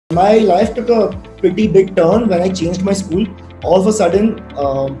My life took a pretty big turn when I changed my school. All of a sudden,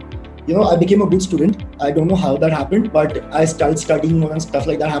 I became a good student. I don't know how that happened, but I started studying more and stuff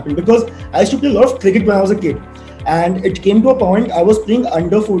like that happened because I used to play a lot of cricket when I was a kid. And it came to a point I was playing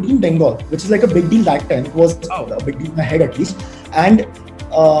under 14 Bengal, which is like a big deal that time. It was a big deal in my head at least. And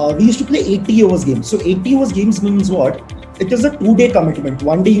we used to play 80 overs games. So 80 overs games means what? It is a 2-day commitment.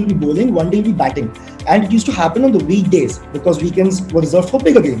 One day you'll be bowling, one day you'll be batting. And it used to happen on the weekdays because weekends were reserved for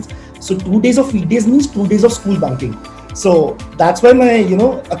bigger games. So 2 days of weekdays means 2 days of school bunking. So that's why my,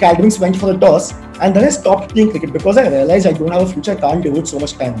 academics went for the toss. And then I stopped playing cricket because I realized I don't have a future. I can't devote so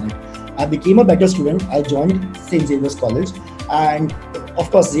much time on it. I became a better student. I joined St. Xaviers College. And of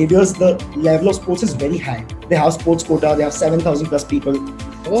course, Xaviers, the level of sports is very high. They have sports quota. They have 7,000 plus people.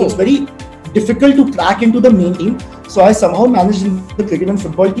 So it's very difficult to crack into the main team. So I somehow managed in the cricket and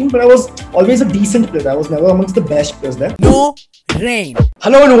football team, but I was always a decent player. I was never amongst the best players there. Naren.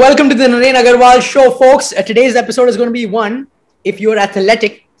 Hello and welcome to the Naren Agarwal show, folks. Today's episode is going to be one. If you're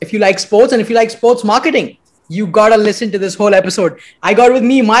athletic, if you like sports, and if you like sports marketing, you gotta listen to this whole episode. I got with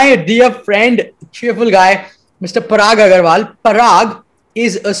me my dear friend, cheerful guy, Mr. Parag Agarwal. Parag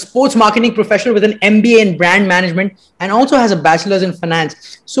is a sports marketing professional with an MBA in brand management and also has a bachelor's in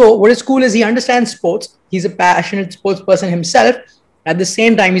finance. So what is cool is he understands sports. He's a passionate sports person himself. At the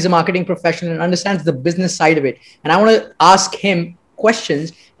same time, he's a marketing professional and understands the business side of it. And I want to ask him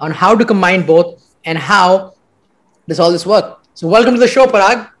questions on how to combine both and how does all this work. So welcome to the show,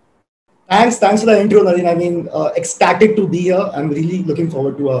 Parag. Thanks for the intro, Naren. I mean, ecstatic to be here. I'm really looking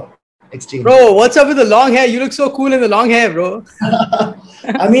forward to a exchange. Bro, what's up with the long hair? You look so cool in the long hair, bro.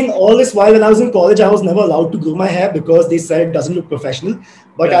 I mean, all this while when I was in college, I was never allowed to grow my hair because they said it doesn't look professional.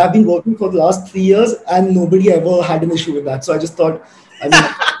 But I've been working for the last 3 years and nobody ever had an issue with that. So I just thought,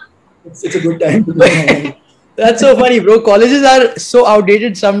 it's a good time to grow my hair. That's so funny, bro. Colleges are so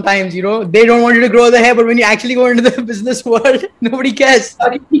outdated sometimes, They don't want you to grow the hair, but when you actually go into the business world, nobody cares.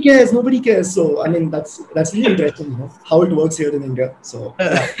 Nobody cares. So, I mean, that's really interesting, how it works here in India. So, I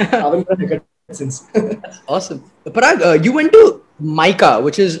haven't done it since. That's awesome. Parag, you went to MICA,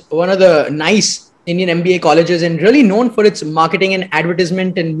 which is one of the nice Indian MBA colleges and really known for its marketing and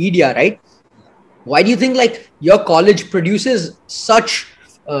advertisement and media, right? Why do you think your college produces such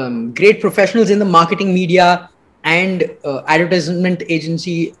great professionals in the marketing, media and advertisement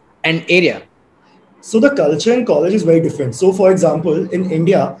agency and area? So the culture in college is very different. So for example, in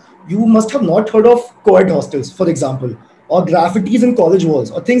India, you must have not heard of co-ed hostels, for example, or graffitis in college walls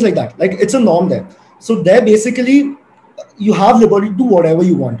or things like that. It's a norm there. So there basically you have liberty to do whatever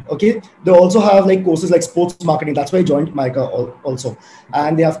you want. Okay. They also have courses like sports marketing. That's why I joined MICA also.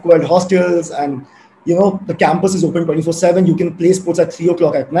 And they have co-ed hostels and the campus is open 24/7. You can play sports at 3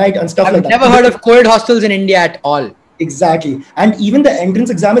 o'clock at night and stuff like that. I've never heard of co-ed hostels in India at all. Exactly. And even the entrance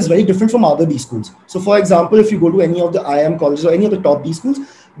exam is very different from other B schools. So for example, if you go to any of the IIM colleges or any of the top B schools,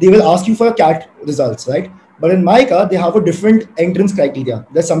 they will ask you for your CAT results, right? But in MICA, they have a different entrance criteria.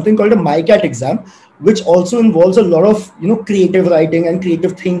 There's something called a MICAT exam, which also involves a lot of, creative writing and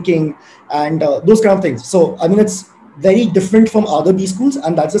creative thinking and those kind of things. So, I mean, it's very different from other B schools,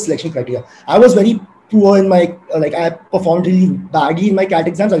 and that's the selection criteria. I was very poor in my, I performed really badly in my CAT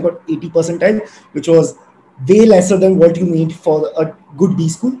exams. I got 80 percentile, which was way lesser than what you need for a good B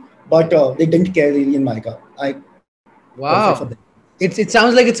school, but they didn't care really in MICA. Wow. It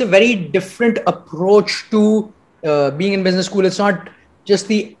sounds like it's a very different approach to being in business school. It's not just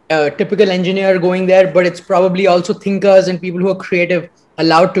the typical engineer going there, but it's probably also thinkers and people who are creative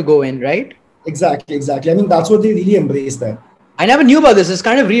allowed to go in, right? Exactly. I mean, that's what they really embrace there. I never knew about this. It's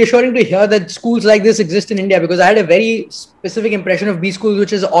kind of reassuring to hear that schools like this exist in India because I had a very specific impression of B schools,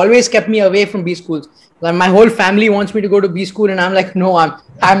 which has always kept me away from B schools. Like my whole family wants me to go to B school and I'm like, no,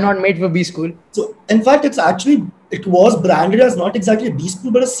 I'm not made for B school. So in fact, it was branded as not exactly a B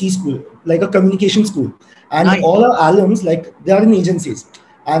school, but a C school, like a communication school. And nice. All our alums, they are in agencies.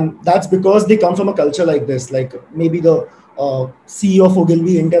 And that's because they come from a culture like this, maybe the CEO of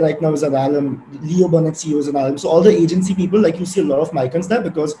Ogilvy India right now is an alum. Leo Burnett CEO is an alum. So all the agency people, you see a lot of MICAns there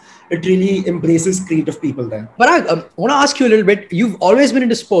because it really embraces creative people there. Parag, I want to ask you a little bit. You've always been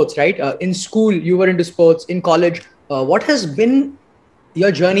into sports, right? In school, you were into sports. In college, what has been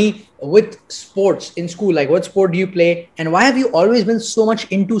your journey with sports in school? What sport do you play? And why have you always been so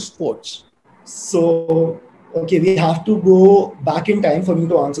much into sports? So, okay, we have to go back in time for me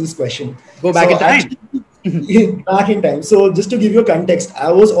to answer this question. Go back in time. Back in time. So just to give you a context,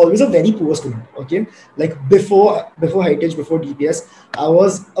 I was always a very poor student. Okay, before Heritage, before DPS, I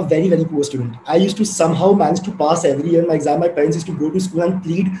was a very, very poor student. I used to somehow manage to pass every year my exam. My parents used to go to school and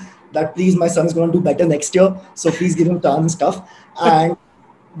plead that please, my son's going to do better next year, so please give him chance and stuff. And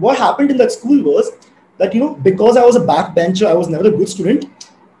what happened in that school was that, because I was a backbencher, I was never a good student.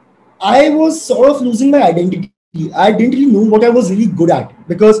 I was sort of losing my identity. I didn't really know what I was really good at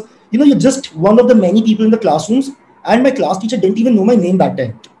because, you're just one of the many people in the classrooms, and my class teacher didn't even know my name that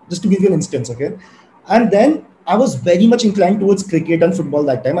time, just to give you an instance, okay? And then I was very much inclined towards cricket and football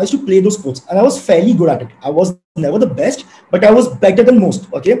that time. I used to play those sports and I was fairly good at it. I was never the best, but I was better than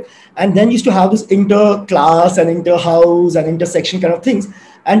most, okay? And then used to have this inter-class and inter-house and inter-section kind of things.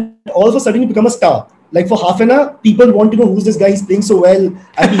 And all of a sudden you become a star. Like for half an hour, people want to know who's this guy, he's playing so well.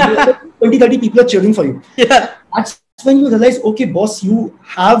 And people, 20, 30 people are cheering for you. Yeah. That's when you realize, okay, boss, you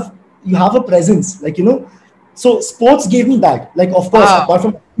have a presence, so sports gave me that. Like, of course, apart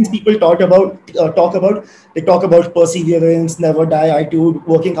from things people they talk about perseverance, never die attitude,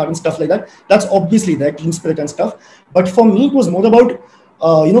 working hard and stuff like that. That's obviously their team spirit and stuff. But for me, it was more about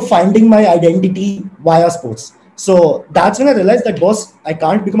finding my identity via sports. So that's when I realized that, boss, I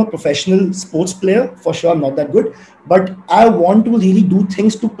can't become a professional sports player. For sure, I'm not that good. But I want to really do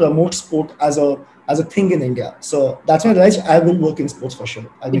things to promote sport as a thing in India. So that's when I realized I will work in sports for sure.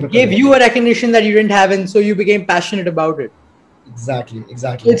 It gave you a recognition that you didn't have, and so you became passionate about it. Exactly.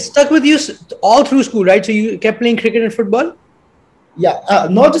 It stuck with you all through school, right? So you kept playing cricket and football? Yeah,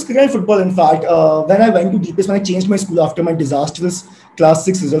 not just cricket and football. In fact, when I went to DPS, when I changed my school after my disastrous class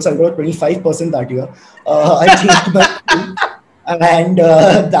 6 results, I got 25% that year. I changed my school. And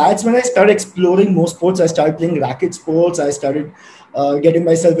that's when I started exploring more sports. I started playing racket sports. I started getting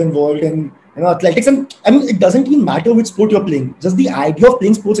myself involved in athletics. And I mean, it doesn't even matter which sport you're playing. Just the idea of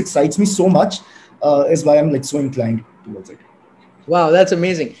playing sports excites me so much, is why I'm like so inclined towards it. Wow, that's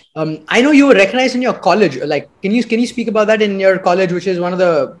amazing. I know you were recognized in your college. Like, can you speak about that in your college, which is one of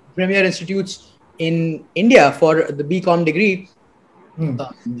the premier institutes in India for the BCom degree?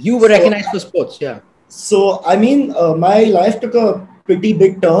 You were recognized for sports, yeah. So, I mean, my life took a pretty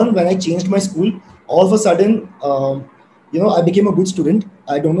big turn when I changed my school. All of a sudden, I became a good student.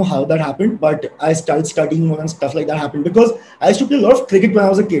 I don't know how that happened, but I started studying more and stuff like that happened because I used to play a lot of cricket when I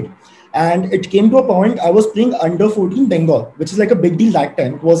was a kid. And it came to a point I was playing under 14 Bengal, which is like a big deal that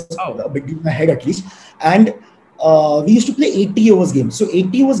time. It was a big deal in my head at least. And we used to play 80 overs games. So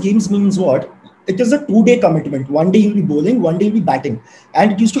 80 overs games means what? It is a 2-day commitment. One day you'll be bowling, one day you'll be batting.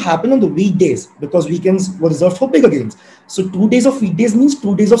 And it used to happen on the weekdays because weekends were reserved for bigger games. So 2 days of weekdays means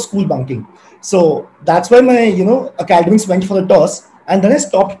 2 days of school bunking. So that's why my, academics went for the toss. And then I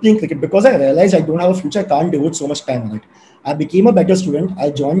stopped playing cricket because I realized I don't have a future. I can't devote so much time on it. I became a better student. I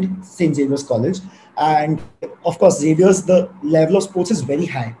joined St. Xaviers College. And of course, Xaviers, the level of sports is very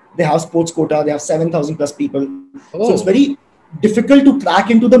high. They have sports quota. They have 7,000 plus people. So it's very difficult to crack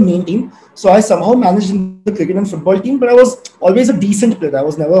into the main team. So I somehow managed in the cricket and football team, but I was always a decent player. I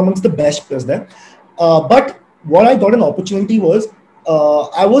was never amongst the best players there. But what I got an opportunity was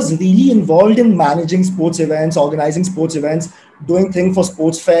I was really involved in managing sports events, organizing sports events, doing things for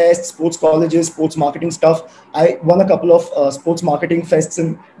sports fests, sports colleges, sports marketing stuff. I won a couple of sports marketing fests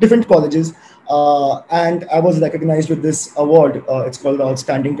in different colleges. And I was recognized with this award. It's called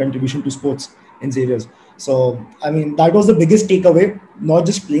Outstanding Contribution to Sports in Xaviers. So, I mean, that was the biggest takeaway, not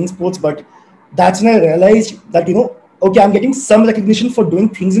just playing sports, but that's when I realized that, okay, I'm getting some recognition for doing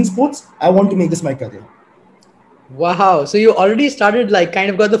things in sports. I want to make this my career. Wow. So you already started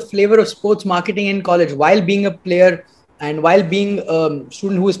kind of got the flavor of sports marketing in college while being a player and while being a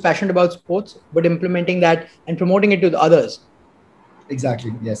student who is passionate about sports, but implementing that and promoting it to the others.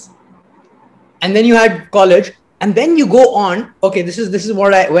 Exactly. Yes. And then you had college and then you go on. Okay, this is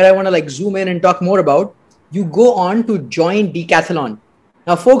where I want to zoom in and talk more about. You go on to join Decathlon.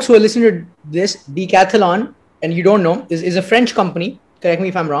 Now, folks who are listening to this, Decathlon, and you don't know, is a French company. Correct me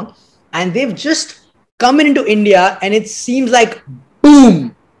if I'm wrong. And they've just come into India and it seems like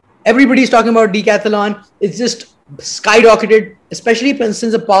boom. Everybody's talking about Decathlon. It's just skyrocketed, especially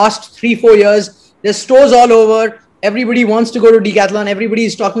since the past 3-4 years. There's stores all over. Everybody wants to go to Decathlon. Everybody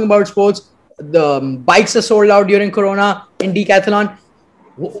is talking about sports. The bikes are sold out during Corona in Decathlon.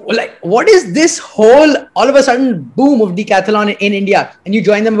 What is this whole all of a sudden boom of Decathlon in India? And you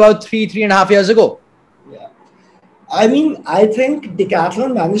joined them about 3.5 years ago. Yeah. I mean, I think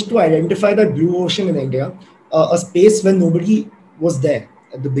Decathlon managed to identify that blue ocean in India, a space where nobody was there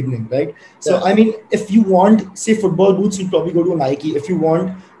at the beginning, right? So, I mean, if you want, say, football boots, you'll probably go to Nike. If you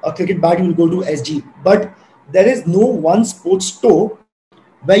want a cricket bat, you'll go to SG. But there is no one sports store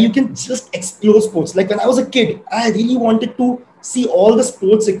where you can just explore sports. Like when I was a kid, I really wanted to see all the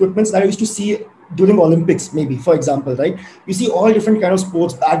sports equipments that I used to see during Olympics, maybe, for example, right? You see all different kind of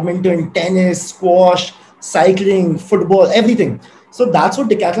sports, badminton, tennis, squash, cycling, football, everything. So that's what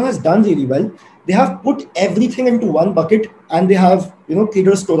Decathlon has done really well. They have put everything into one bucket and they have, created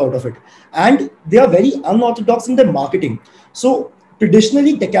a store out of it. And they are very unorthodox in their marketing. So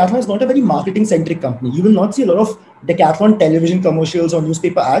traditionally, Decathlon is not a very marketing centric company. You will not see a lot of Decathlon television commercials or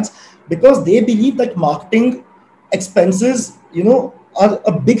newspaper ads because they believe that marketing expenses, are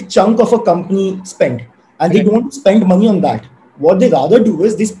a big chunk of a company spend, and they don't spend money on that. What they rather do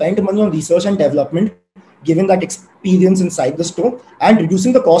is they spend money on research and development, giving that experience inside the store and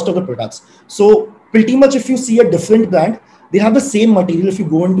reducing the cost of the products. So pretty much if you see a different brand, they have the same material. If you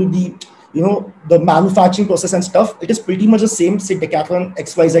go into the manufacturing process and stuff, it is pretty much the same, say Decathlon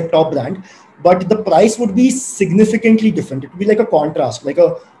XYZ top brand, but the price would be significantly different. It would be like a contrast, like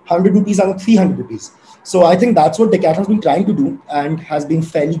 100 rupees and 300 rupees. So I think that's what Decathlon's been trying to do and has been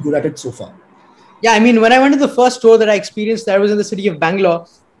fairly good at it so far. Yeah, I mean, when I went to the first store that I experienced, that was in the city of Bangalore.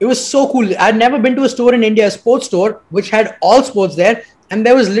 It was so cool. I'd never been to a store in India, a sports store, which had all sports there. And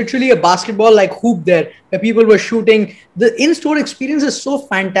there was literally a basketball like hoop there where people were shooting. The in-store experience is so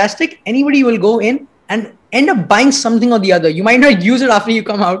fantastic. Anybody will go in and end up buying something or the other. You might not use it after you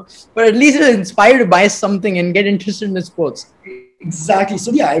come out, but at least it's inspired to buy something and get interested in the sports. Exactly.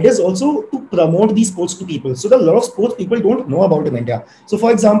 So the idea is also to promote these sports to people. So there are a lot of sports people don't know about in India. So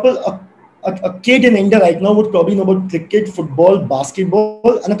for example, a kid in India right now would probably know about cricket, football,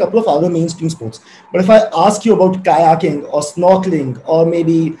 basketball, and a couple of other mainstream sports. But if I ask you about kayaking or snorkeling or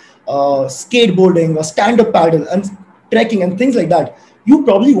maybe skateboarding or stand-up paddle and trekking and things like that, you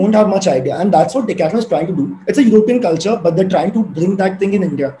probably won't have much idea. And that's what Decathlon is trying to do. It's a European culture, but they're trying to bring that thing in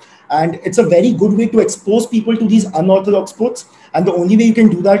India. And it's a very good way to expose people to these unorthodox sports. And the only way you can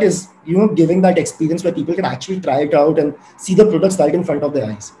do that is, giving that experience where people can actually try it out and see the products right in front of their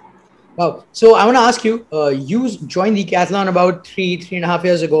eyes. Wow. So I want to ask you, you joined Decathlon about 3.5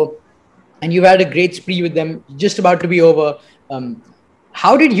 years ago, and you had a great spree with them, just about to be over.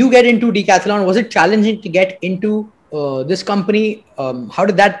 How did you get into Decathlon? Was it challenging to get into this company? How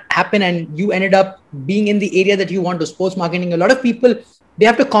did that happen? And you ended up being in the area that you want to, sports marketing. A lot of people, they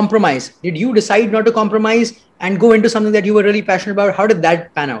have to compromise. Did you decide not to compromise and go into something that you were really passionate about? How did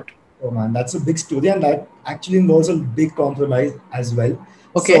that pan out? Oh man, that's a big story, and that actually involves a big compromise as well.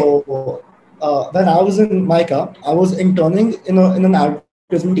 Okay. So when I was in MICA, I was interning in an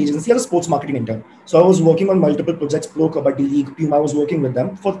advertisement agency as a sports marketing intern. So I was working on multiple projects, Pro Kabaddi League, Puma. I was working with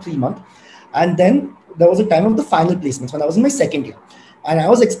them for 3 months. And then there was a time of the final placements when I was in my second year. And I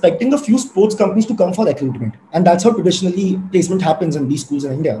was expecting a few sports companies to come for recruitment. And that's how traditionally placement happens in these schools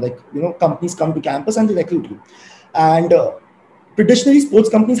in India. Like, companies come to campus and they recruit you. And traditionally, sports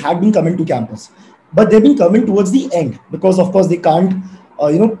companies had been coming to campus. But they've been coming towards the end because, of course, they can't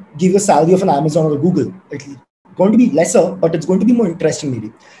give the salary of an Amazon or a Google. It's going to be lesser, but it's going to be more interesting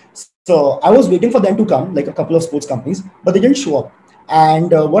maybe. So I was waiting for them to come, like a couple of sports companies, but they didn't show up. And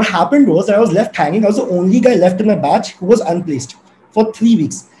what happened was that I was left hanging. I was the only guy left in my batch who was unplaced for 3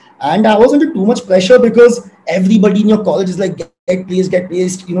 weeks. And I was under too much pressure because everybody in your college is like, get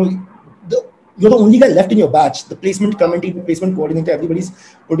placed. You're the only guy left in your batch. The placement committee, the placement coordinator, everybody's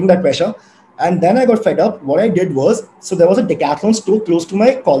putting that pressure. And then I got fed up. What I did was, so there was a Decathlon store close to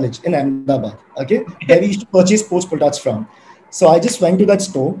my college in Ahmedabad, okay, where we used to purchase sports products from. So I just went to that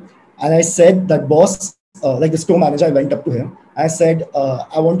store and I said that boss, like the store manager, I went up to him. I said,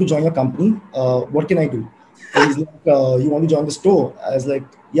 I want to join your company. What can I do? And he's like, you want to join the store? I was like,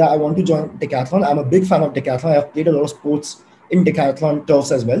 yeah, I want to join Decathlon. I'm a big fan of Decathlon. I've played a lot of sports in Decathlon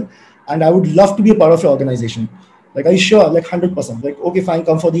turfs as well. And I would love to be a part of your organization. Like, are you sure? Like 100%. Like, okay, fine,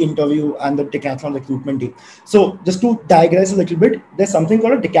 come for the interview and the Decathlon recruitment day. So just to digress a little bit, there's something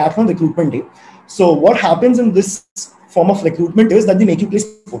called a Decathlon recruitment day. So what happens in this form of recruitment is that they make you play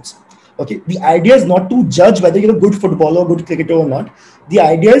sports. Okay, the idea is not to judge whether you're a good footballer, good cricketer or not. The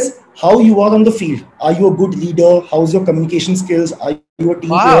idea is how you are on the field. Are you a good leader? How's your communication skills? Are you a team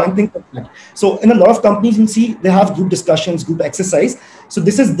player? And things like that. So in a lot of companies, you'll see they have group discussions, group exercise. So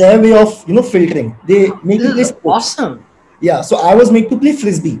this is their way of, filtering. They make you play sports. Awesome. Yeah, so I was made to play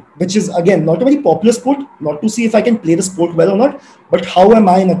frisbee, which is again not a very popular sport. Not to see if I can play the sport well or not, but how am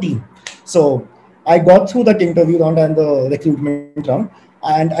I in a team? So I got through that interview round and the recruitment round.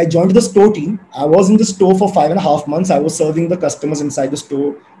 And I joined the store team. I was in the store for 5.5 months. I was serving the customers inside the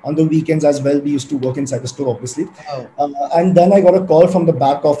store on the weekends as well. We used to work inside the store, obviously. And then I got a call from the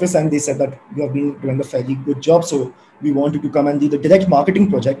back office and they said that you have been doing a fairly good job. So we want you to come and do the direct marketing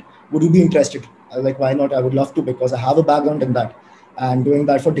project. Would you be interested? I was like, why not? I would love to because I have a background in that. And doing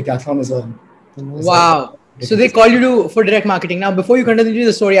that for Decathlon is a... Wow. So they called you for direct marketing. Now, before you continue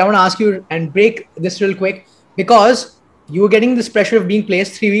the story, I want to ask you and break this real quick because you were getting this pressure of being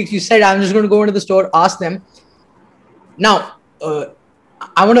placed 3 weeks. You said, I'm just going to go into the store, ask them. Now,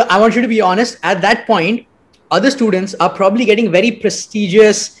 I want you to be honest. At that point, other students are probably getting very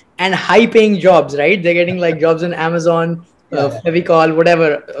prestigious and high-paying jobs, right? They're getting like jobs in Amazon, Yeah. Fevicol,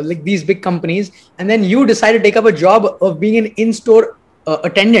 whatever, like these big companies. And then you decide to take up a job of being an in-store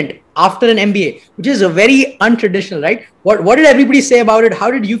attendant after an MBA, which is a very untraditional, right? What did everybody say about it?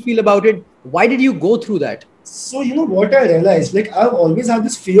 How did you feel about it? Why did you go through that? So, you know what I realized, like I've always had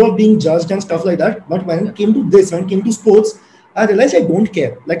this fear of being judged and stuff like that. But when it came to this, when it came to sports, I realized I don't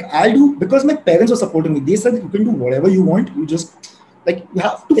care. Like I'll do, because my parents were supporting me. They said you can do whatever you want. You just, like, you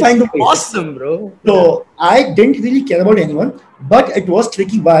have to find a way. Awesome, bro. So I didn't really care about anyone, but it was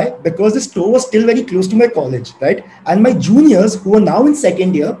tricky. Why? Because the store was still very close to my college, right? And my juniors who were now in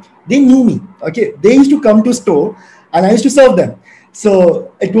second year, they knew me. Okay, they used to come to store, and I used to serve them.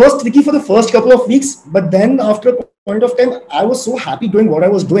 So it was tricky for the first couple of weeks, but then after a point of time, I was so happy doing what I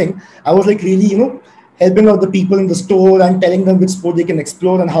was doing. I was like really, helping out the people in the store and telling them which sport they can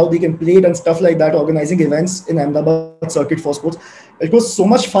explore and how they can play it and stuff like that, organizing events in Ahmedabad circuit for sports. It was so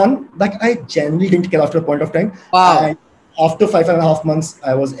much fun that I genuinely didn't care after a point of time. Wow. And after 5.5 months,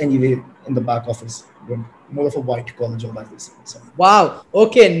 I was anyway in the back office, doing more of a white collar job as this. So. Wow.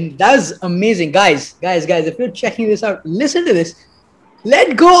 Okay, that's amazing. Guys, if you're checking this out, listen to this.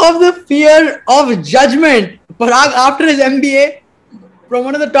 Let go of the fear of judgment. Parag, after his MBA, from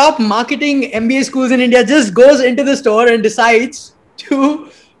one of the top marketing MBA schools in India, just goes into the store and decides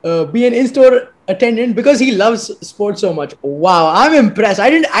to be an in-store attendant because he loves sports so much. Wow, I'm impressed. I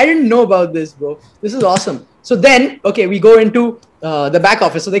didn't know about this, bro. This is awesome. So then, okay, we go into the back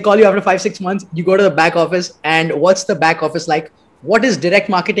office. So they call you after 5-6 months. You go to the back office, and what's the back office like? What is direct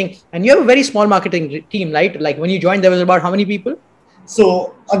marketing? And you have a very small marketing team, right? Like when you joined, there was about how many people?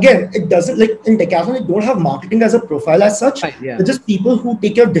 So again, it doesn't, like in Decathlon, it don't have marketing as a profile as such. Right, yeah. They're just people who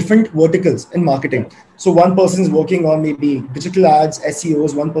take care of different verticals in marketing. So one person is working on maybe digital ads,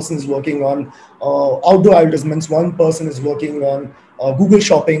 SEOs. One person is working on outdoor advertisements. One person is working on Google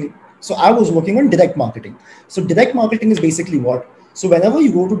Shopping. So I was working on direct marketing. So direct marketing is basically what? So whenever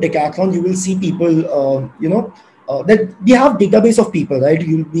you go to Decathlon, you will see people, that we have database of people, right?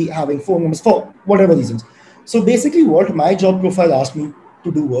 You'll be having phone numbers for whatever reasons. So basically what my job profile asked me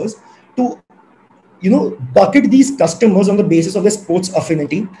to do was to, bucket these customers on the basis of their sports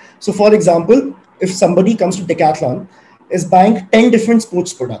affinity. So for example, if somebody comes to Decathlon, is buying 10 different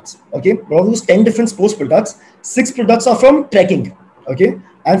sports products, okay? Out of those 10 different sports products, 6 products are from trekking, okay?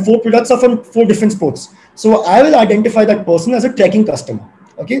 And 4 products are from 4 different sports. So I will identify that person as a trekking customer,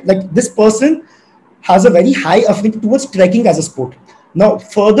 okay? Like this person has a very high affinity towards trekking as a sport. Now,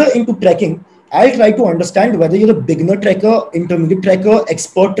 further into trekking, I'll try to understand whether you're a beginner trekker, intermediate trekker,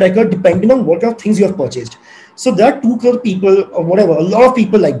 expert trekker, depending on what kind of things you have purchased. So there are 2 crore people or whatever, a lot of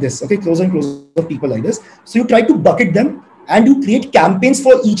people like this, okay, closer and closer of people like this. So you try to bucket them and you create campaigns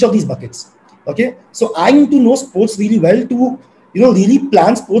for each of these buckets, okay? So I need to know sports really well to, really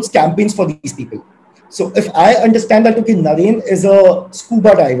plan sports campaigns for these people. So if I understand that, okay, Naren is a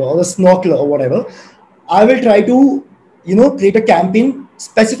scuba diver or a snorkeler or whatever, I will try to, create a campaign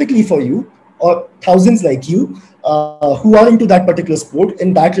specifically for you or thousands like you who are into that particular sport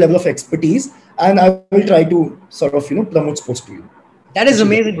in that level of expertise. And I will try to sort of, promote sports to you. That is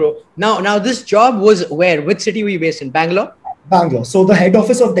amazing, bro. Now this job was where? Which city were you based in? Bangalore? Bangalore. So the head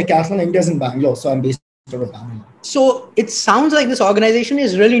office of Decathlon India is in Bangalore. So I'm based out of Bangalore. So it sounds like this organization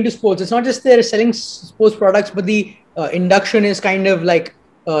is really into sports. It's not just they're selling sports products, but the induction is kind of like,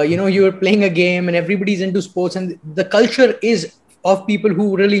 you're playing a game and everybody's into sports, and the culture is of people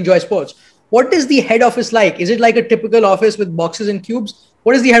who really enjoy sports. What is the head office like? Is it like a typical office with boxes and cubes?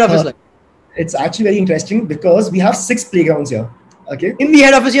 What is the head office like? It's actually very interesting because we have 6 playgrounds here. Okay. In the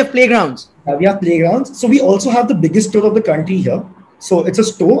head office, you have playgrounds. We have playgrounds. So we also have the biggest store of the country here. So it's a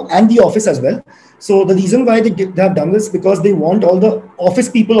store and the office as well. So the reason why they have done this because they want all the office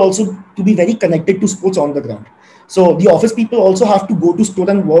people also to be very connected to sports on the ground. So the office people also have to go to store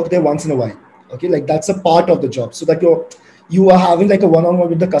and work there once in a while. Okay, like that's a part of the job. So that you are having like a one-on-one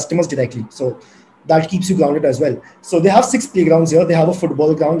with the customers directly. So that keeps you grounded as well. So they have 6 playgrounds here. They have a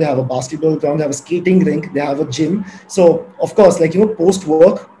football ground, they have a basketball ground, they have a skating rink, they have a gym. So of course, like, post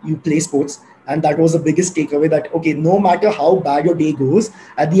work, you play sports. And that was the biggest takeaway that, okay, no matter how bad your day goes,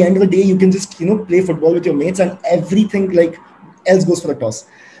 at the end of the day, you can just, play football with your mates and everything like else goes for the toss.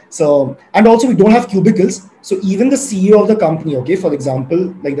 So, and also we don't have cubicles. So even the CEO of the company, okay, for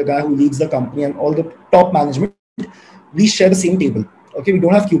example, like the guy who leads the company and all the top management, we share the same table. Okay, we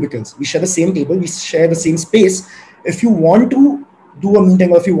don't have cubicles. We share the same table. We share the same space. If you want to do a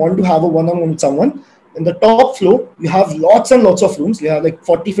meeting or if you want to have a one-on-one with someone, in the top floor, you have lots and lots of rooms. You have like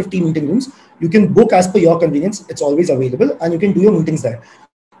 40, 50 meeting rooms. You can book as per your convenience. It's always available and you can do your meetings there.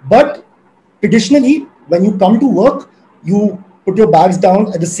 But traditionally, when you come to work, you put your bags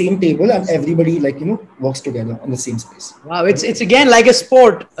down at the same table and everybody works together in the same space. Wow, it's again like a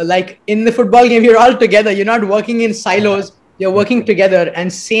sport. Like in the football game, you're all together. You're not working in silos. You're working together.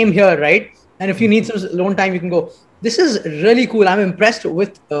 And same here, right? And if you need some alone time, you can go. This is really cool. I'm impressed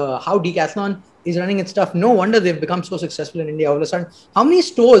with how Decathlon is running its stuff. No wonder they've become so successful in India all of a sudden. How many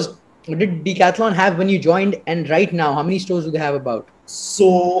stores did Decathlon have when you joined? And right now, how many stores do they have about?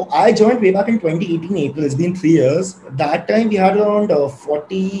 So I joined way back in 2018 April. It's been 3 years. That time we had around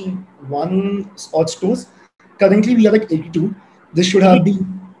 41 odd stores. Currently we are like 82. This should have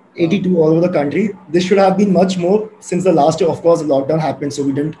been 82 all over the country. This should have been much more since the last year. Of course, the lockdown happened, so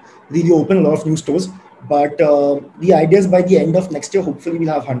we didn't really open a lot of new stores. But the idea is by the end of next year, hopefully we'll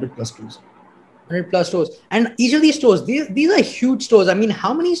have 100 plus stores. 100 plus stores. And each of these stores, these are huge stores. I mean,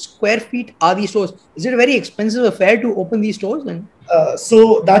 how many square feet are these stores? Is it a very expensive affair to open these stores?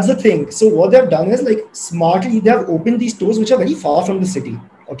 So that's the thing. So what they've done is like smartly, they have opened these stores which are very far from the city.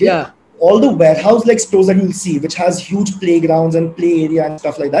 Okay. Yeah. All the warehouse like stores that you'll see, which has huge playgrounds and play area and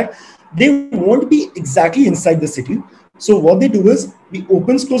stuff like that, they won't be exactly inside the city. So what they do is we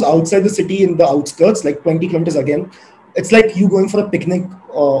open stores outside the city in the outskirts, like 20 kilometers again. It's like you going for a picnic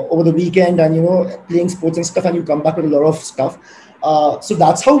over the weekend and, playing sports and stuff, and you come back with a lot of stuff. So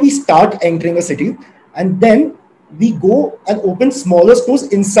that's how we start entering a city. And then we go and open smaller stores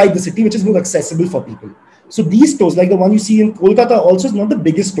inside the city, which is more accessible for people. So these stores, like the one you see in Kolkata, also is not the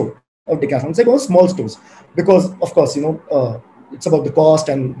biggest store of Decathlon. It's like all small stores because, of course, it's about the cost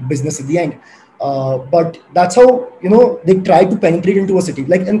and business at the end. But that's how, they try to penetrate into a city.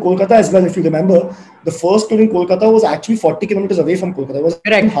 Like in Kolkata as well, if you remember, the first store in Kolkata was actually 40 kilometers away from Kolkata. It was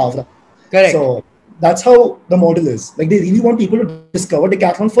in Havra. Correct. So that's how the model is. Like they really want people to discover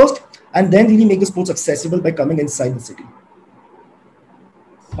Decathlon first and then really make the sports accessible by coming inside the city.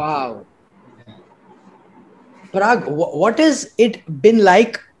 Wow. Parag, what has it been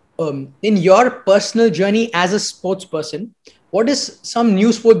like in your personal journey as a sports person? What is some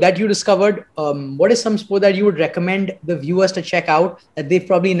new sport that you discovered? What is some sport that you would recommend the viewers to check out that they've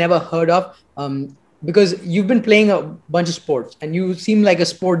probably never heard of? Because you've been playing a bunch of sports and you seem like a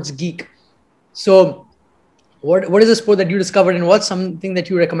sports geek. So what is a sport that you discovered and what's something that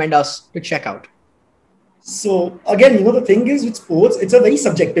you recommend us to check out? So again, the thing is with sports, it's a very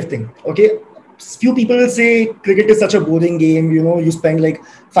subjective thing. Okay. Few people will say cricket is such a boring game. You spend like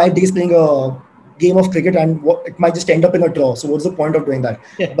 5 days playing a game of cricket and it might just end up in a draw. So what's the point of doing that?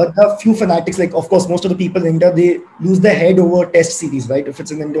 Yeah. But a few fanatics, like of course, most of the people in India, they lose their head over test series, right? If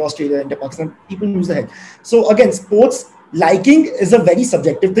it's in India, Australia, India, Pakistan, people lose their head. So again, sports liking is a very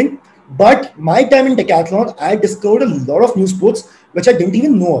subjective thing. But my time in Decathlon, I discovered a lot of new sports which I didn't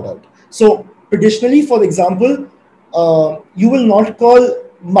even know about. So traditionally, for example, you will not call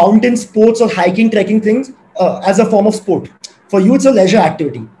mountain sports or hiking, trekking things as a form of sport. For you, it's a leisure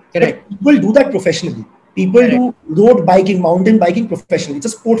activity. Correct. People do that professionally. People do road biking, mountain biking professionally. It's a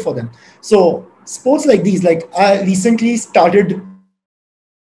sport for them. So sports like these, like I recently started,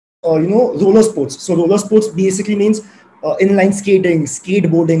 roller sports. So roller sports basically means inline skating,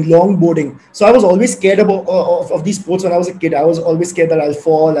 skateboarding, longboarding. So I was always scared of these sports when I was a kid. I was always scared that I'll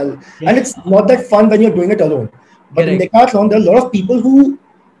fall. And it's not that fun when you're doing it alone. But in Decathlon, there are a lot of people who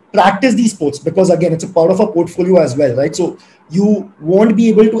practice these sports because again, it's a part of our portfolio as well, right? So you won't be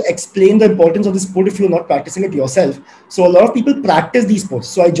able to explain the importance of the sport if you're not practicing it yourself. So a lot of people practice these sports.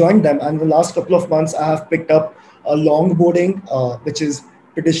 So I joined them, and the last couple of months I have picked up a longboarding, which is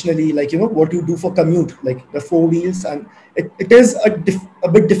traditionally like, what you do for commute, like the 4 wheels. And it is a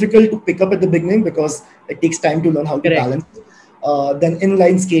bit difficult to pick up at the beginning because it takes time to learn how to balance. Then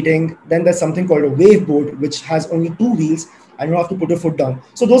inline skating, then there's something called a wave board, which has only 2 wheels and you don't have to put your foot down.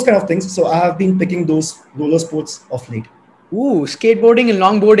 So those kind of things. So I have been picking those roller sports of late. Ooh, skateboarding and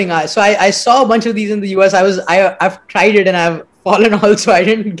longboarding. So I saw a bunch of these in the US. I've tried it and I've fallen also. I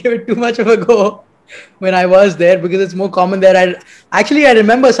didn't give it too much of a go when I was there because it's more common there. I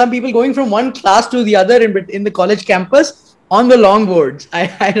remember some people going from one class to the other in the college campus on the longboards.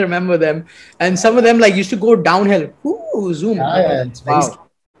 I remember them. And some of them like used to go downhill. Ooh, zoom. Yeah, it's very scary.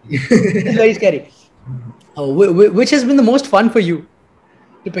 It's very scary. Which has been the most fun for you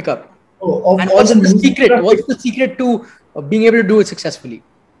to pick up? And what's the secret? What's the secret to being able to do it successfully?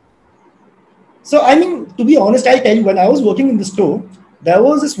 So, I mean, to be honest, I'll tell you, when I was working in the store, there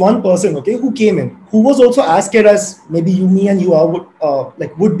was this one person, okay, who came in, who was also as scared as maybe me and you are,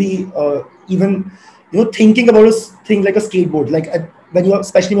 would be even, thinking about a thing like a skateboard. Like when you're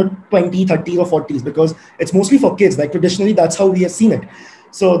especially in your 20, 30 or 40s, because it's mostly for kids. Like traditionally, that's how we have seen it.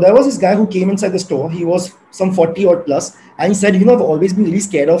 So there was this guy who came inside the store. He was some 40 odd plus, and he said, I've always been really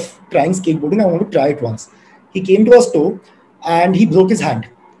scared of trying skateboarding. I want to try it once. He came to our store and he broke his hand.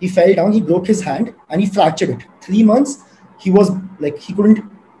 He fell down, he broke his hand, and he fractured it. 3 months, he was like, he couldn't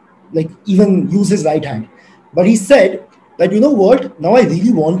like even use his right hand. But he said that, what? Now I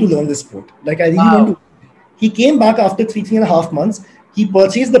really want to learn this sport. Like I really want to. He came back after 3.5 months. He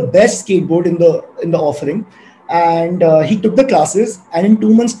purchased the best skateboard in the offering, and he took the classes. And in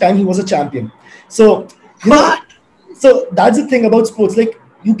 2 months' time, he was a champion. So so that's the thing about sports. Like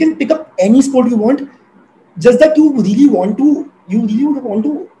you can pick up any sport you want, just that you really want to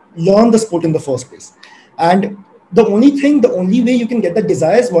learn the sport in the first place. And the only way you can get that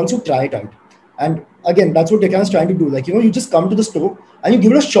desire is once you try it out. And again, that's what Decathlon is trying to do. Like, you just come to the store and you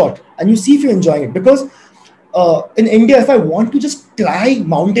give it a shot and you see if you're enjoying it. Because in India, if I want to just try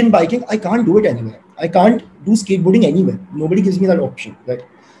mountain biking, I can't do it anywhere. I can't do skateboarding anywhere. Nobody gives me that option, right?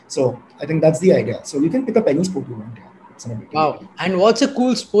 So I think that's the idea. So you can pick up any sport you want. Wow. And what's a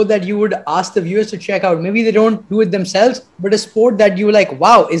cool sport that you would ask the viewers to check out? Maybe they don't do it themselves, but a sport that you like,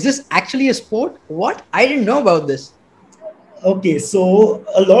 wow, is this actually a sport? What? I didn't know about this. Okay, so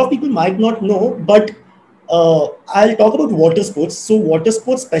a lot of people might not know, but I'll talk about water sports. So water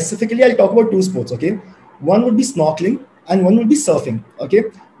sports specifically, I'll talk about two sports, okay? One would be snorkeling and one would be surfing, okay?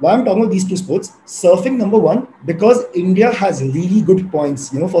 Why I'm talking about these two sports? Surfing, number one, because India has really good points,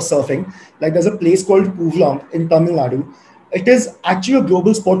 for surfing. Like there's a place called Kuvlam in Tamil Nadu. It is actually a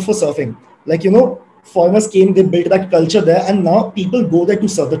global sport for surfing. Like, foreigners came, they built that culture there, and now people go there to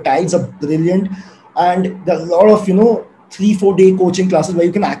surf. The tides are brilliant, and there's a lot of, 3-4 day coaching classes where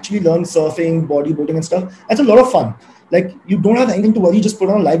you can actually learn surfing, bodyboarding and stuff. It's a lot of fun. Like you don't have anything to worry, you just put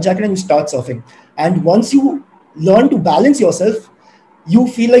on a life jacket and you start surfing. And once you learn to balance yourself, you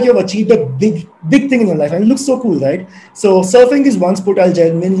feel like you've achieved a big thing in your life, and it looks so cool, right? So surfing is one sport I'll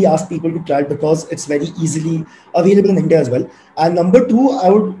genuinely ask people to try because it's very easily available in India as well. And number two, I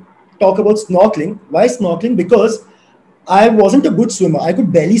would talk about snorkeling. Why snorkeling? Because I wasn't a good swimmer. I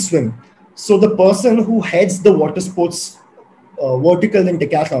could barely swim. So the person who heads the water sports vertical in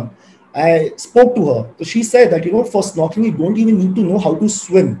Decathlon, I spoke to her. So she said that, for snorkeling, you don't even need to know how to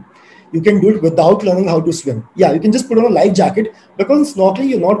swim. You can do it without learning how to swim. Yeah, you can just put on a life jacket, because in snorkeling,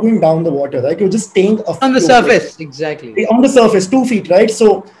 you're not going down the water, right? You're just staying on the surface. Exactly. On the surface, 2 feet, right?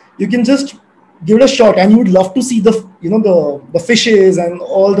 So you can just give it a shot, and you would love to see the fishes and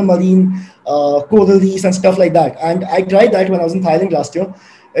all the marine coral reefs and stuff like that. And I tried that when I was in Thailand last year.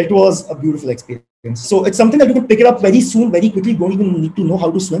 It was a beautiful experience. So it's something that you can pick it up very soon, very quickly. You don't even need to know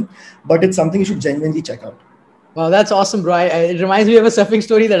how to swim, but it's something you should genuinely check out. Wow, that's awesome, bro. It reminds me of a surfing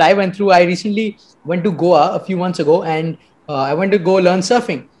story that I went through. I recently went to Goa a few months ago, and I went to go learn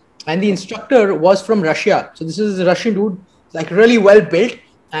surfing. And the instructor was from Russia. So this is a Russian dude, like really well built.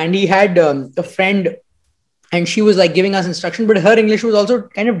 And he had a friend, and she was like giving us instruction, but her English was also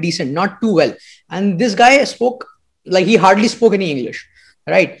kind of decent, not too well. And this guy spoke, like he hardly spoke any English,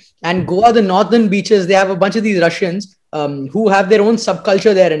 right? And Goa, the northern beaches, they have a bunch of these Russians who have their own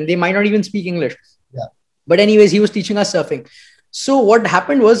subculture there, and they might not even speak English. Yeah. But anyways, he was teaching us surfing. So what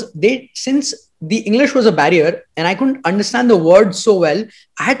happened was, since the English was a barrier and I couldn't understand the words so well,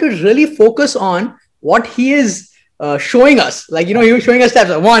 I had to really focus on what he is showing us. Like, he was showing us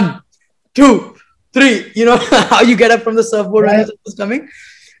steps, like 1, 2, 3, how you get up from the surfboard when the surf was coming.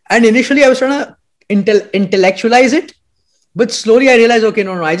 And initially I was trying to intellectualize it, but slowly I realized, okay,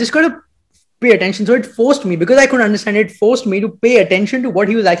 no, I just got to pay attention. So it forced me, because I couldn't understand it, forced me to pay attention to what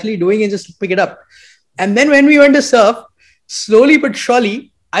he was actually doing and just pick it up. And then when we went to surf, slowly but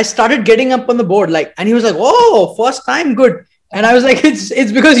surely, I started getting up on the board, and he was like, "Oh, first time, good." And I was like,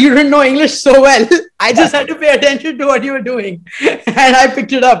 "It's because you didn't know English so well. I just had to pay attention to what you were doing, and I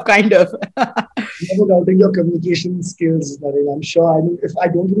picked it up, kind of." Never doubting your communication skills, Naren. I'm sure. I mean, if I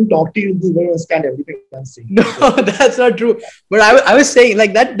don't even talk to you, you will understand everything I'm saying. No, that's not true. But I was saying,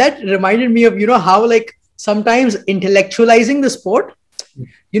 like, that reminded me of, how like sometimes intellectualizing the sport.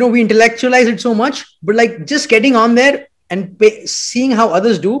 We intellectualize it so much, but like just getting on there and seeing how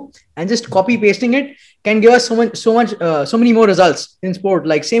others do and just copy pasting it can give us so many more results in sport.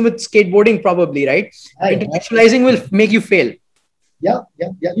 Like same with skateboarding, probably, right? Intellectualizing will make you fail. Yeah.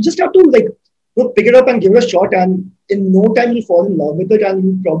 You just have to pick it up and give it a shot, and in no time you'll fall in love with it, and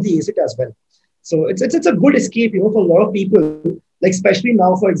you'll probably ace it as well. So it's a good escape, for a lot of people. Like especially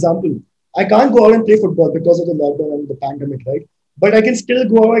now, for example, I can't go out and play football because of the lockdown and the pandemic, right? But I can still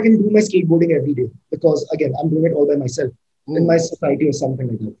go out, I can do my skateboarding every day because, again, I'm doing it all by myself in my society or something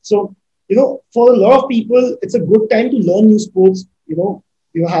like that. So, for a lot of people, it's a good time to learn new sports,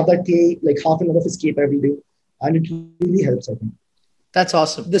 have that play like half an hour of escape every day, and it really helps, I think. That's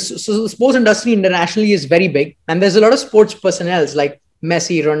awesome. So the sports industry internationally is very big, and there's a lot of sports personnel like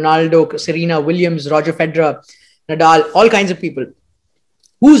Messi, Ronaldo, Serena Williams, Roger Federer, Nadal, all kinds of people.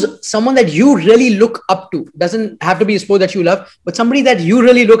 Who's someone that you really look up to? Doesn't have to be a sport that you love, but somebody that you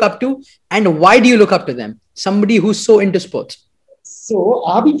really look up to, and why do you look up to them? Somebody who's so into sports. So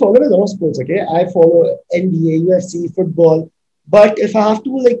I've been following a lot of sports. Okay, I follow NBA, UFC, football. But if I have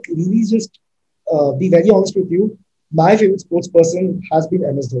to like really just be very honest with you, my favorite sports person has been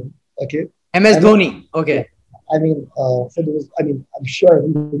MS Dhoni. Okay, MS Dhoni. Okay. I mean, for those, I mean, I'm sure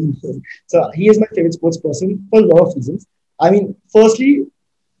everybody knows. So he is my favorite sports person for a lot of reasons. I mean, firstly,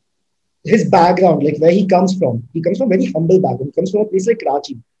 his background, like where he comes from. He comes from a very humble background. He comes from a place like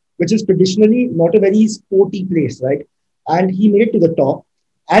Karachi, which is traditionally not a very sporty place, right? And he made it to the top.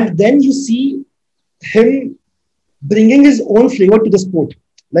 And then you see him bringing his own flavor to the sport.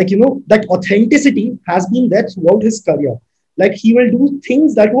 Like, that authenticity has been there throughout his career. Like, he will do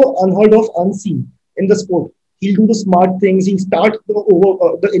things that were unheard of, unseen in the sport. He'll do the smart things. He'll start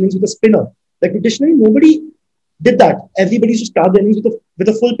the innings with a spinner. Like, traditionally, nobody did that. Everybody used to start the innings with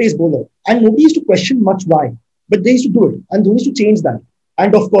a full pace bowler. And nobody used to question much why. But they used to do it. And they used to change that.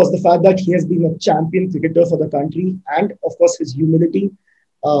 And of course, the fact that he has been a champion cricketer for the country, and of course, his humility.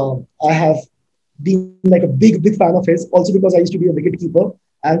 I have been like a big, big fan of his, also because I used to be a wicket keeper.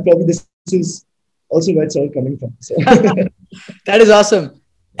 And probably this is also where it's all coming from. So. That is awesome.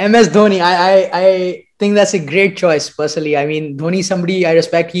 MS Dhoni, I think that's a great choice, personally. I mean, Dhoni is somebody I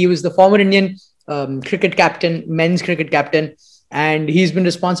respect. He was the former Indian cricket captain, men's cricket captain, and he's been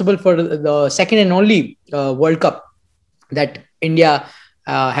responsible for the second and only World Cup that India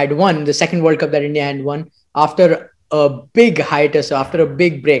had won, the second World Cup that India had won after a big hiatus, after a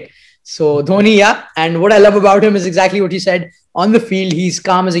big break. So Dhoni, yeah. And what I love about him is exactly what you said. On the field, he's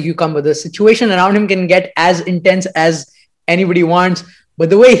calm as a cucumber. The situation around him can get as intense as anybody wants. But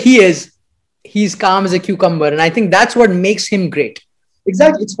the way he is, he's calm as a cucumber. And I think that's what makes him great.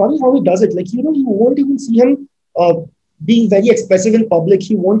 Exactly. It's funny how he does it. Like, you won't even see him being very expressive in public.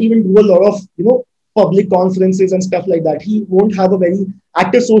 He won't even do a lot of, public conferences and stuff like that. He won't have a very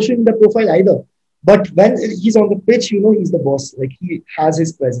active social media profile either. But when he's on the pitch, he's the boss. Like, he has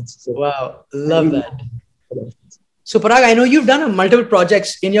his presence. So, wow. Love that. So Parag, I know you've done multiple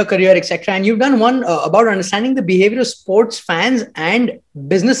projects in your career, etc. And you've done one about understanding the behavior of sports fans and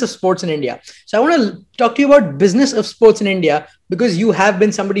business of sports in India. So I want to talk to you about business of sports in India, because you have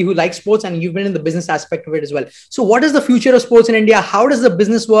been somebody who likes sports and you've been in the business aspect of it as well. So what is the future of sports in India? How does the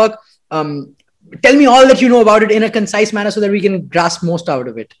business work? Tell me all that you know about it in a concise manner so that we can grasp most out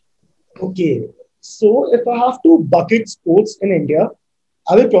of it. Okay. So if I have to bucket sports in India,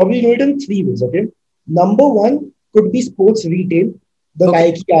 I will probably do it in three ways. Okay. Number one could be sports retail, the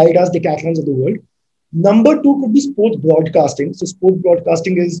Nike, Adidas, Decathlons of the world. Number two could be sports broadcasting. So sports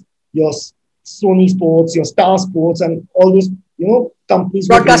broadcasting is your Sony Sports, your Star Sports, and all those, companies.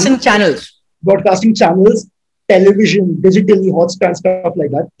 Broadcasting channels. Broadcasting channels, television, digitally, Hotstar, and stuff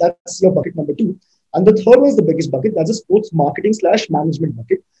like that. That's your bucket number two. And the third one is the biggest bucket. That's a sports marketing / management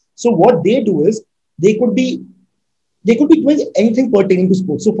bucket. So what they do is they could be doing anything pertaining to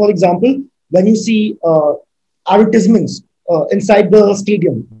sports. So for example, when you see advertisements inside the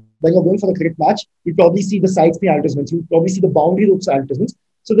stadium, when you're going for the cricket match, you probably see the side screen advertisements. You probably see the boundary ropes advertisements.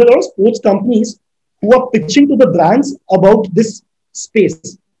 So there are a lot of sports companies who are pitching to the brands about this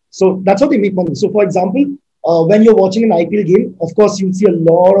space. So that's how they make money. So for example, when you're watching an IPL game, of course, you'll see a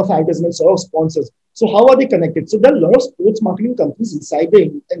lot of advertisements, a lot of sponsors. So how are they connected? So there are a lot of sports marketing companies inside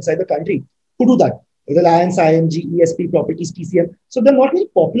the country who do that. Reliance, IMG, ESP, Properties, TCM. So they're not very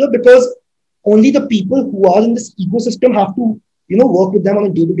popular because only the people who are in this ecosystem have to, work with them on a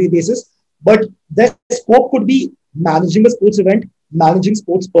day-to-day basis. But their scope could be managing a sports event, managing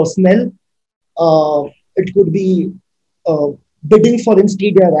sports personnel. It could be bidding for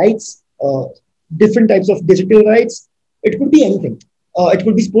in-stadia rights, different types of digital rights. It could be anything. It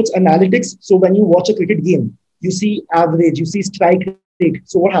could be sports analytics. So when you watch a cricket game, you see average, you see strike rate.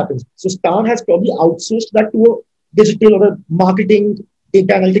 So what happens? So Star has probably outsourced that to a digital or a marketing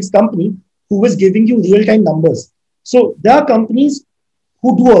data analytics company who is giving you real-time numbers. So there are companies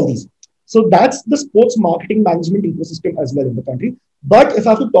who do all these. So that's the sports marketing management ecosystem as well in the country. But if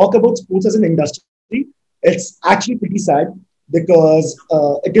I have to talk about sports as an industry, it's actually pretty sad because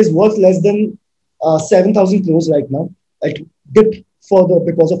it is worth less than 7,000 crores right now. It dipped further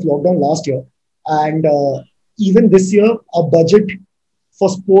because of lockdown last year. And even this year, our budget for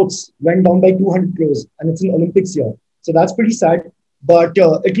sports went down by 200 crores and it's an Olympics year. So that's pretty sad. But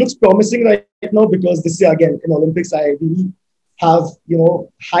it looks promising right now because this year, again, in Olympics, I really have,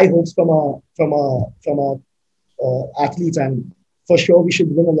 high hopes from our athletes, and for sure we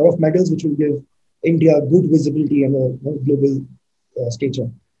should win a lot of medals, which will give India good visibility and a global stature.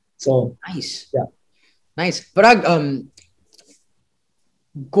 So Nice. yeah. Nice. Parag,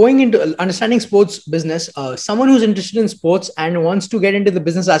 going into understanding sports business, someone who's interested in sports and wants to get into the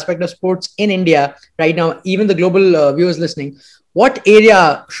business aspect of sports in India right now, even the global viewers listening, what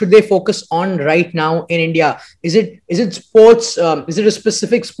area should they focus on right now in India? Is it sports? Is it a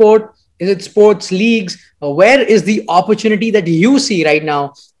specific sport? Is it sports leagues? Where is the opportunity that you see right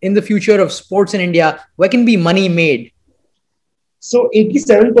now in the future of sports in India? Where can be money made? So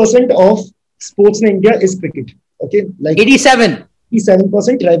 87% of sports in India is cricket. Okay, like 87.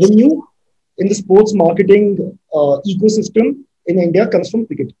 87% revenue in the sports marketing ecosystem in India comes from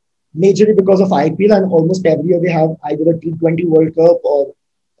cricket, majorly because of IPL, and almost every year they have either a T20 World Cup or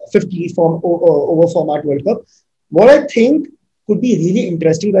 50 over format World Cup. What I think could be really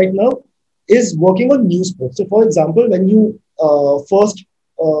interesting right now is working on new sports. So, for example, when you first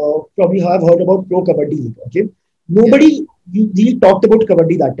probably have heard about Pro Kabaddi League, okay, nobody really talked about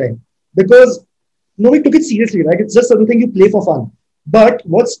Kabaddi that time because nobody took it seriously, right? It's just something you play for fun. But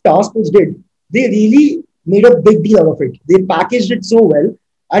what Star Sports did, they really made a big deal out of it. They packaged it so well,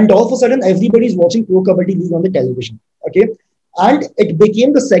 and all of a sudden, everybody's watching Pro Kabaddi League on the television. Okay, and it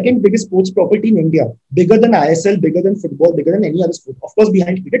became the second biggest sports property in India, bigger than ISL, bigger than football, bigger than any other sport. Of course,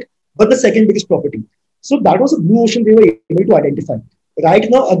 behind cricket, but the second biggest property. So that was a blue ocean they were able to identify. Right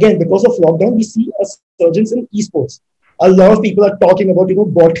now, again, because of lockdown, we see a surgence in esports. A lot of people are talking about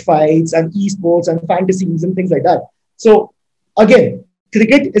bot fights and esports and fantasies and things like that. So again,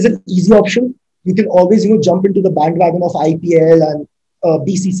 cricket is an easy option. You can always jump into the bandwagon of IPL and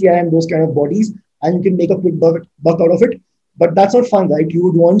BCCI and those kind of bodies, and you can make a quick buck out of it. But that's not fun, right? You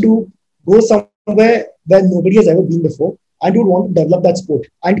would want to go somewhere where nobody has ever been before, and you would want to develop that sport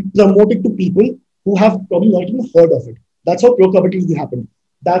and promote it to people who have probably not even heard of it. That's how Pro Kabaddi League happened.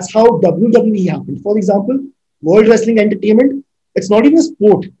 That's how WWE happened. For example, World Wrestling Entertainment, it's not even a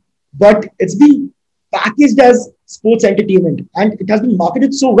sport, but it's been packaged as sports entertainment, and it has been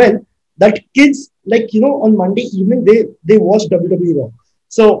marketed so well that kids, on Monday evening, they watch WWE Raw.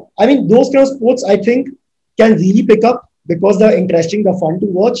 So, I mean, those kind of sports, I think, can really pick up because they're interesting, they're fun to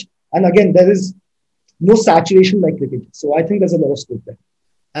watch. And again, there is no saturation like cricket. So I think there's a lot of scope there.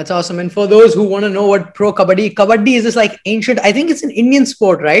 That's awesome. And for those who want to know what Pro Kabaddi is, this like ancient, I think it's an Indian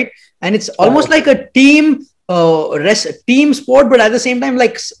sport, right? And it's almost like a team sport, but at the same time,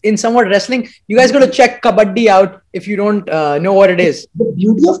 like in somewhat wrestling. You guys got to check Kabaddi out if you don't know what it is. The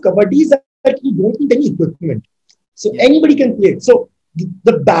beauty of Kabaddi is that you don't need any equipment. So anybody can play it. So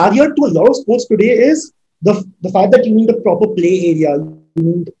the barrier to a lot of sports today is the fact that you need a proper play area. You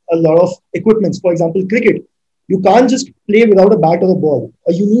need a lot of equipments. For example, cricket. You can't just play without a bat or a ball.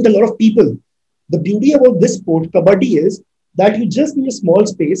 You need a lot of people. The beauty about this sport, Kabaddi, is that you just need a small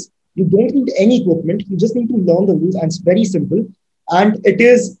space. You don't need any equipment. You just need to learn the rules, and it's very simple. And it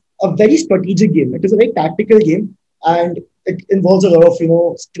is a very strategic game. It is a very tactical game, and it involves a lot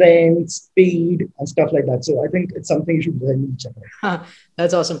of strength, speed, and stuff like that. So I think it's something you should really check out.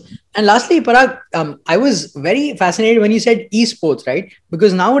 That's awesome. And lastly, Parag, I was very fascinated when you said esports, right?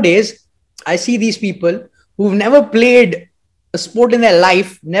 Because nowadays I see these people who've never played a sport in their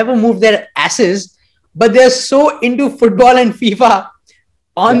life, never moved their asses, but they're so into football and FIFA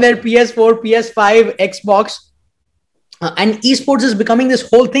on their PS4, PS5, Xbox. And esports is becoming this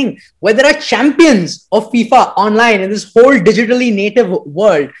whole thing where there are champions of FIFA online in this whole digitally native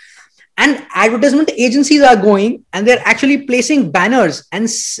world. And advertisement agencies are going and they're actually placing banners, and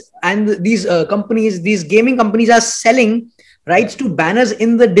these companies, these gaming companies are selling rights to banners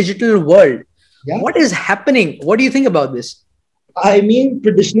in the digital world. Yeah. What is happening? What do you think about this? I mean,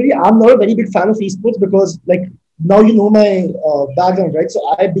 traditionally, I'm not a very big fan of esports because, now you know my background, right?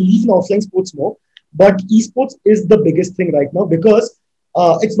 So I believe in offline sports more, but esports is the biggest thing right now because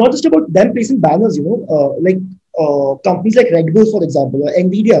it's not just about them placing banners, companies like Red Bull, for example, or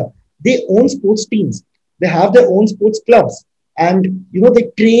Nvidia, they own sports teams. They have their own sports clubs, and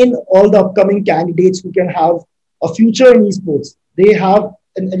they train all the upcoming candidates who can have a future in esports. They have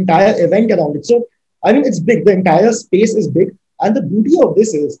an entire event around it. So, I mean, it's big. The entire space is big. And the beauty of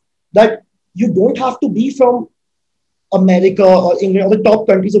this is that you don't have to be from America or England or the top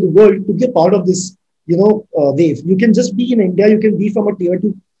countries of the world to be a part of this, wave. You can just be in India. You can be from a tier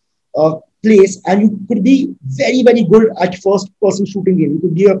 2 place, and you could be very, very good at first-person shooting game. You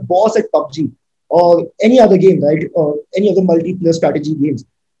could be a boss at PUBG or any other game, right? Or any other multiplayer strategy games.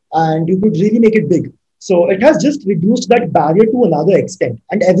 And you could really make it big. So it has just reduced that barrier to another extent,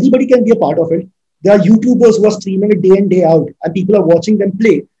 and everybody can be a part of it. There are YouTubers who are streaming it day in, day out, and people are watching them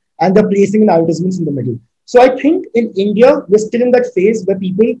play, and they're placing in advertisements in the middle. So I think in India, we're still in that phase where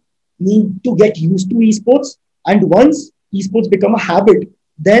people need to get used to esports. And once esports become a habit,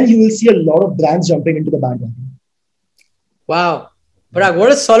 then you will see a lot of brands jumping into the bandwagon. Wow. Parag,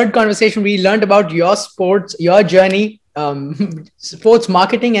 what a solid conversation. We learned about your sports, your journey, sports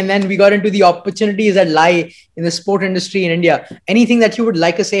marketing, and then we got into the opportunities that lie in the sport industry in India. Anything that you would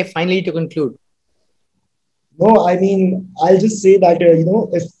like to say finally to conclude? No, I mean, I'll just say that,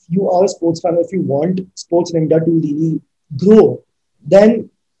 if you are a sports fan, if you want sports in India to really grow, then,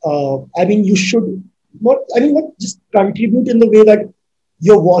 I mean, you should not just contribute in the way that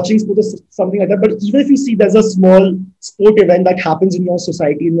you're watching sports or something like that. But even if you see there's a small sport event that happens in your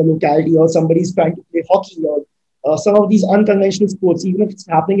society, in your locality, or somebody's trying to play hockey or some of these unconventional sports, even if it's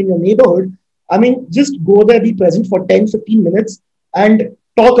happening in your neighborhood, I mean, just go there, be present for 10, 15 minutes and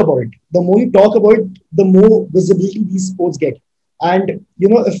talk about it. The more you talk about it, the more visibility these sports get. And,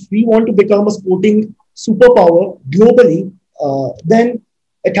 if we want to become a sporting superpower globally, then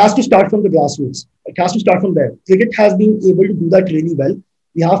it has to start from the grassroots. It has to start from there. Cricket has been able to do that really well.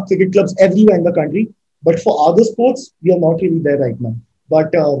 We have cricket clubs everywhere in the country. But for other sports, we are not really there right now.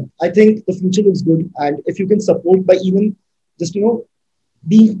 But I think the future looks good. And if you can support by even just,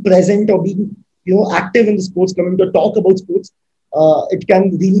 being present or being, active in the sports community or talk about sports, it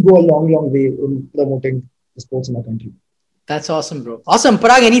can really go a long, long way in promoting the sports in our country. That's awesome, bro. Awesome.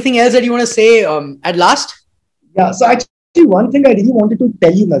 Parag, anything else that you want to say at last? Yeah, so actually, one thing I really wanted to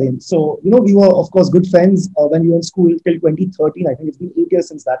tell you, Naren. So, we were, of course, good friends when we were in school till 2013. I think it's been 8 years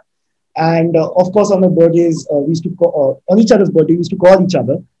since that. And of course, on our birthdays, we used to call, on each other's birthday, we used to call each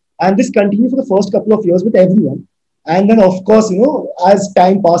other. And this continued for the first couple of years with everyone. And then, of course, as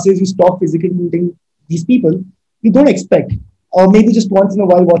time passes, you stop physically meeting these people. You don't expect, or maybe just once in a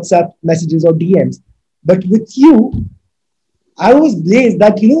while, WhatsApp messages or DMs. But with you, I was blazed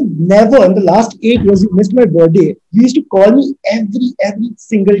that, never in the last 8 years, you missed my birthday. You used to call me every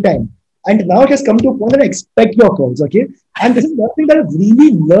single time. And now it has come to a point that I expect your calls, okay? And this is one thing that I've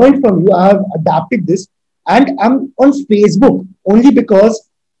really learned from you. I have adapted this. And I'm on Facebook only because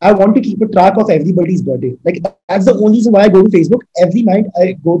I want to keep a track of everybody's birthday. Like, that's the only reason why I go to Facebook. Every night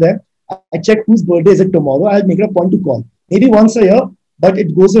I go there. I check whose birthday is it tomorrow. I'll make it a point to call. Maybe once a year, but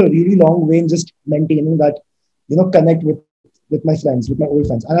it goes a really long way in just maintaining that, connect with my friends, with my old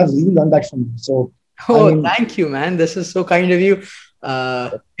friends. And I've really learned that from you. So, thank you, man. This is so kind of you.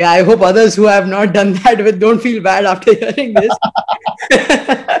 I hope others who have not done that with don't feel bad after hearing this.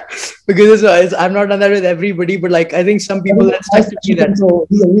 Because I've not done that with everybody, but like I think some people that's like to see that. So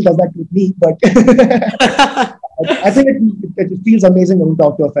he only does that with me, but I think it feels amazing when you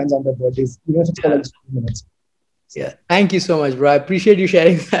talk to your friends on their birthdays, even if it's for like 2 minutes. Yeah, thank you so much, bro. I appreciate you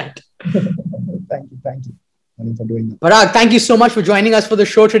sharing that. Thank you for doing that. Parag, thank you so much for joining us for the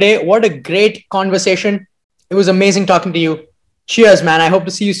show today. What a great conversation. It was amazing talking to you. Cheers, man. I hope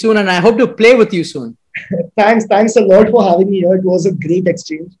to see you soon and I hope to play with you soon. Thanks a lot for having me here. It was a great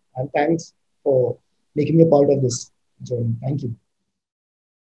exchange and thanks for making me a part of this journey. Thank you.